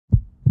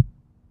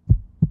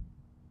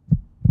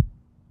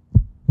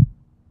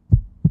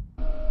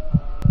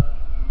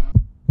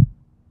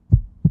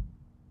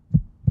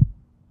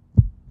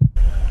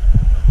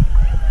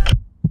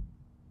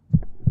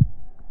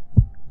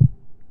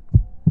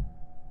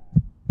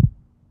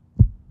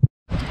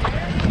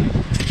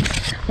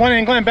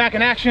OneNGlen back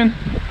in action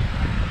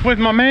with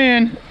my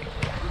man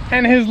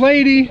and his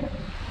lady.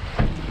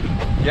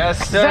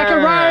 Yes, sir.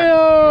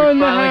 ZACHARIAH in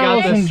the house,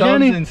 got the and subs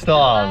Jenny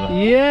installed.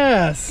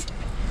 Yes.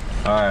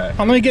 All right.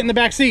 Let me get in the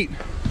back seat.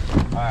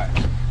 All right.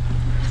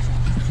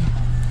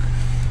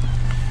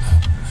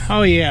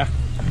 Oh yeah.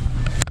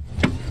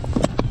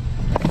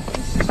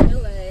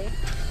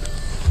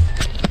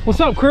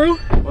 What's up, crew?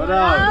 What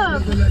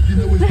up?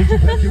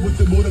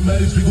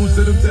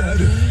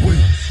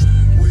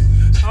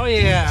 Oh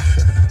yeah.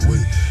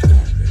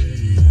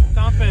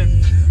 Thumpin.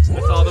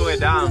 It's all the way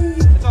down.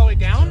 It's all the way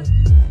down?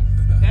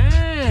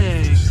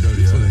 Dang.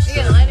 You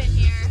get light in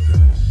here.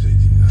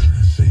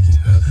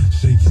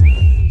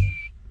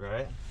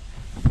 Right?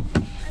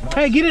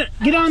 Hey,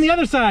 get on the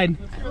other side.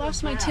 I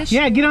lost my tissue.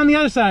 Yeah, get on the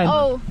other side.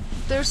 Oh,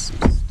 there's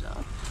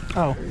stuff.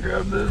 Oh.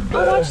 Grab this Oh,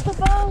 bag. watch the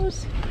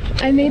bows.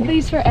 I made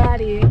these for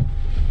Addie.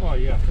 Oh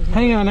yeah.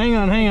 Hang on.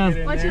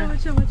 Watch out.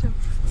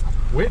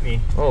 Whitney.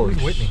 Holy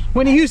Whitney.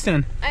 Whitney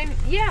Houston.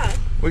 Yeah.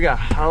 We got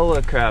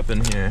hella crap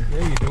in here.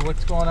 Yeah, you do.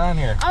 What's going on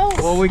here? Oh,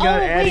 Well, we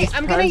got Addie's wait,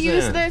 I'm gonna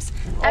use present. this.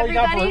 Oh, you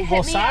got Everybody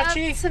hit Versace?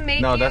 me up to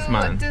make No, you that's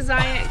mine.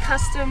 design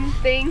custom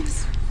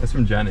things. That's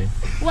from Jenny.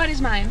 What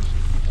is mine?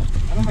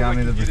 You got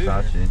me the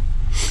Versace.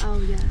 Oh,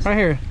 yes. Right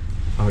here.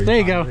 Oh, you're There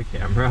you talking go. to the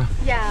camera.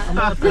 Yeah.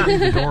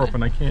 The door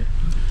open. I can't.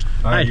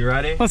 All right, Hey. you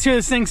ready? Let's hear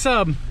this thing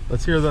sub.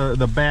 Let's hear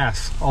the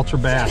bass, ultra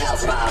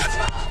bass.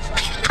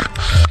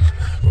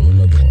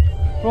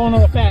 Roll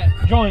another fat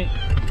joint.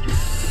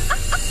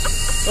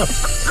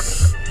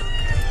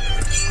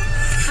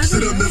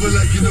 Sit up, never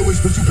like you know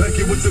it's put you back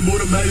in with the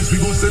automatics. We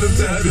gon' set them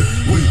to heaven.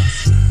 Wait.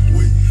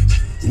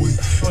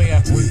 Oh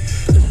yeah.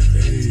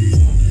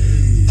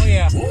 Oh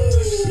yeah.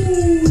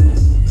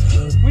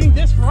 We need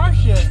this for our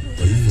shit.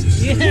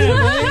 Yeah,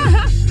 man.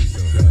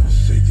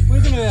 What do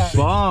you think of that?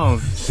 Bomb.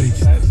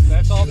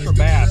 That's ultra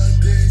bass.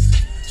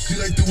 She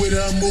like the way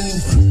that I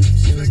move.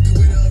 She like the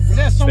way that I It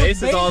has so much Bass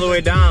is bass. all the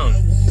way down.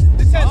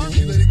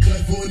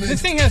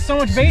 This thing has so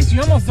much bass,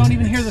 you almost don't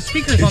even hear the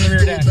speakers on the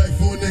rear deck.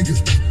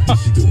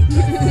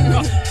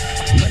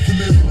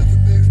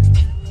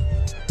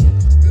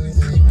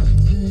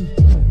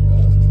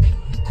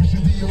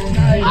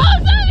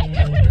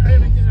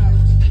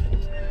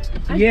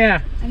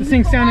 Yeah, this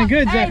thing's sounding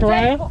good,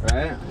 Zachariah.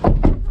 Right?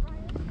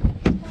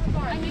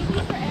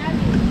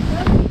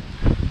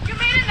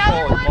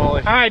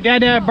 All right,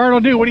 Dad, Bart will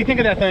do. What do you think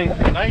of that thing?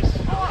 Nice.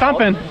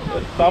 Thumpin.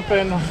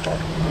 Thumping.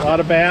 A lot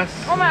of bass.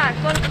 Oh my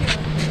gosh,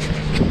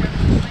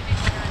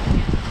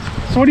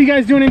 So what are you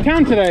guys doing in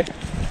town today?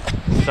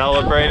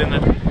 Celebrating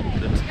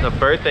the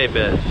birthday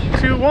bitch.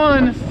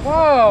 2-1.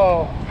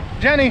 Whoa.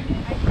 Jenny,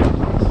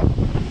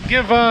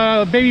 give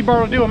baby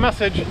Bart will do a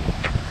message.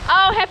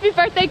 Oh, happy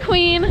birthday,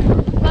 Queen.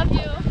 Love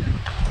you.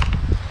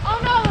 Oh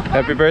no.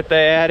 Happy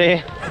birthday,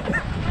 Addie.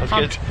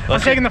 I'm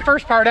taking the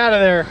first part out of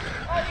there.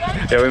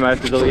 Yeah, we might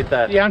have to delete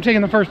that. Yeah, I'm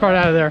taking the first part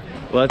out of there.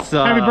 Let's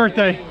Happy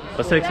birthday.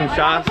 Let's take some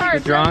shots.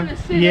 Get drunk.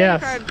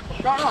 Yes.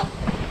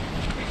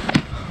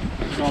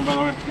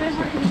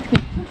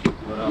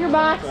 Your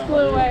box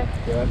flew away.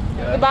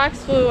 The box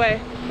flew away.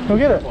 Go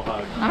get it.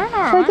 I don't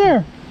know. It's right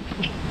there.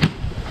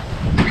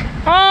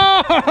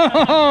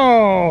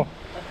 Oh!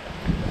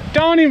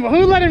 Don't even.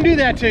 Who let him do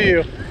that to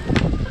you?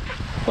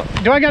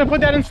 Do I gotta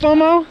put that in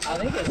slow-mo? I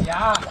think it's,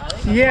 yeah.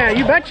 Yeah,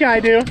 you betcha I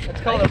do.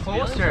 It's called a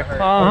poster.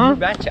 Uh-huh. You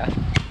betcha.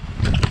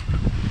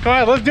 Go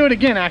ahead, let's do it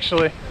again,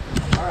 actually.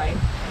 All right.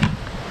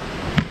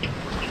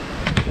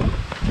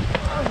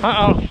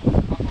 Uh-oh.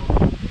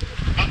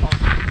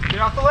 Get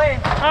off the lane.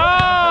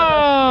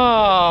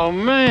 Oh,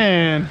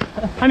 man.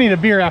 I need a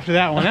beer after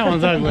that one. That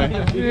one's ugly.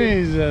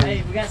 Jesus.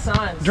 Hey, we got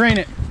signs. Drain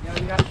it. Yeah,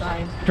 we got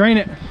signs. Drain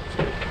it.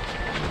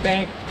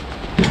 Bang.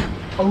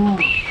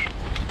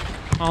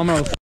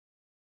 Almost.